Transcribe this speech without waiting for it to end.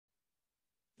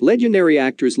Legendary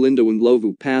actress Lindiwe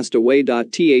Ndlovu passed away.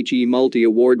 The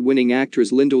multi-award-winning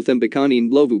actress Lindiwe Thembekani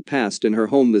Ndlovu passed in her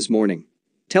home this morning.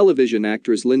 Television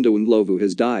actress Lindiwe Ndlovu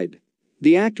has died.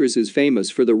 The actress is famous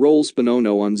for the role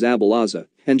Isono on Zabalaza,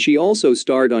 and she also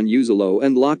starred on Isono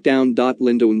and Lockdown.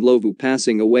 Lindiwe Ndlovu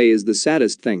passing away is the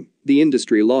saddest thing. The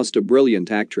industry lost a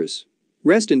brilliant actress.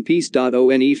 Rest in peace.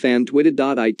 One fan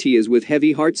tweeted. It is with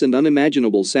heavy hearts and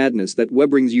unimaginable sadness that we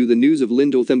brings you the news of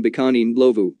Lindiwe Thembekani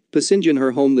Ndlovu, passing in her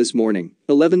home this morning,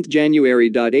 11th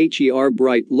January. Her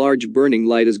bright, large burning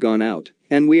light has gone out,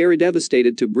 and we are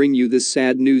devastated to bring you this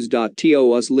sad news. To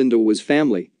us Lindiwe was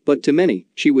family, but to many,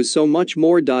 she was so much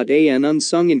more. An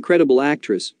unsung incredible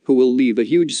actress who will leave a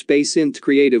huge space in the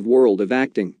creative world of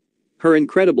acting. Her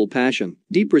incredible passion,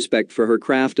 deep respect for her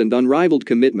craft and unrivaled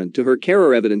commitment to her career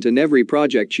are evident in every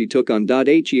project she took on.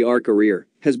 Her career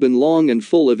has been long and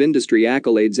full of industry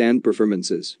accolades and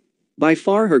performances. By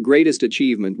far her greatest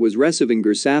achievement was receiving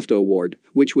her SAFTA Award,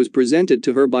 which was presented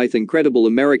to her by the incredible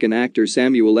American actor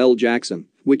Samuel L. Jackson,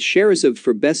 which she received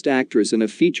for Best Actress in a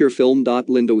Feature Film.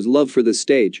 Lindiwe's love for the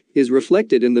stage is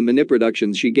reflected in the many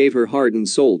productions she gave her heart and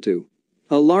soul to.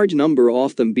 A large number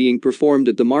of them being performed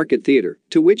at the Market Theatre,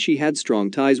 to which she had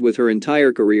strong ties with her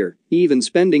entire career, even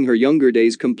spending her younger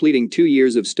days completing 2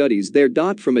 years of studies there.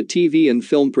 From a TV and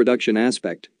film production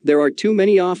aspect, there are too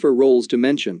many of her roles to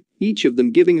mention, each of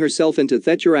them giving herself into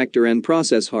theatre actor and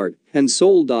process heart and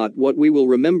soul. What we will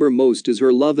remember most is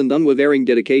her love and unwavering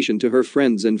dedication to her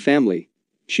friends and family.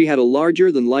 She had a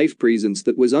larger-than-life presence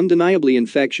that was undeniably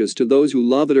infectious to those who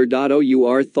loved her.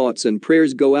 Our thoughts and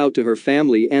prayers go out to her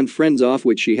family and friends, of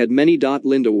which she had many.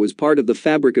 Lindiwe was part of the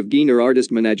fabric of Giener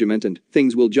artist management, and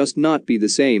things will just not be the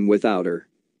same without her.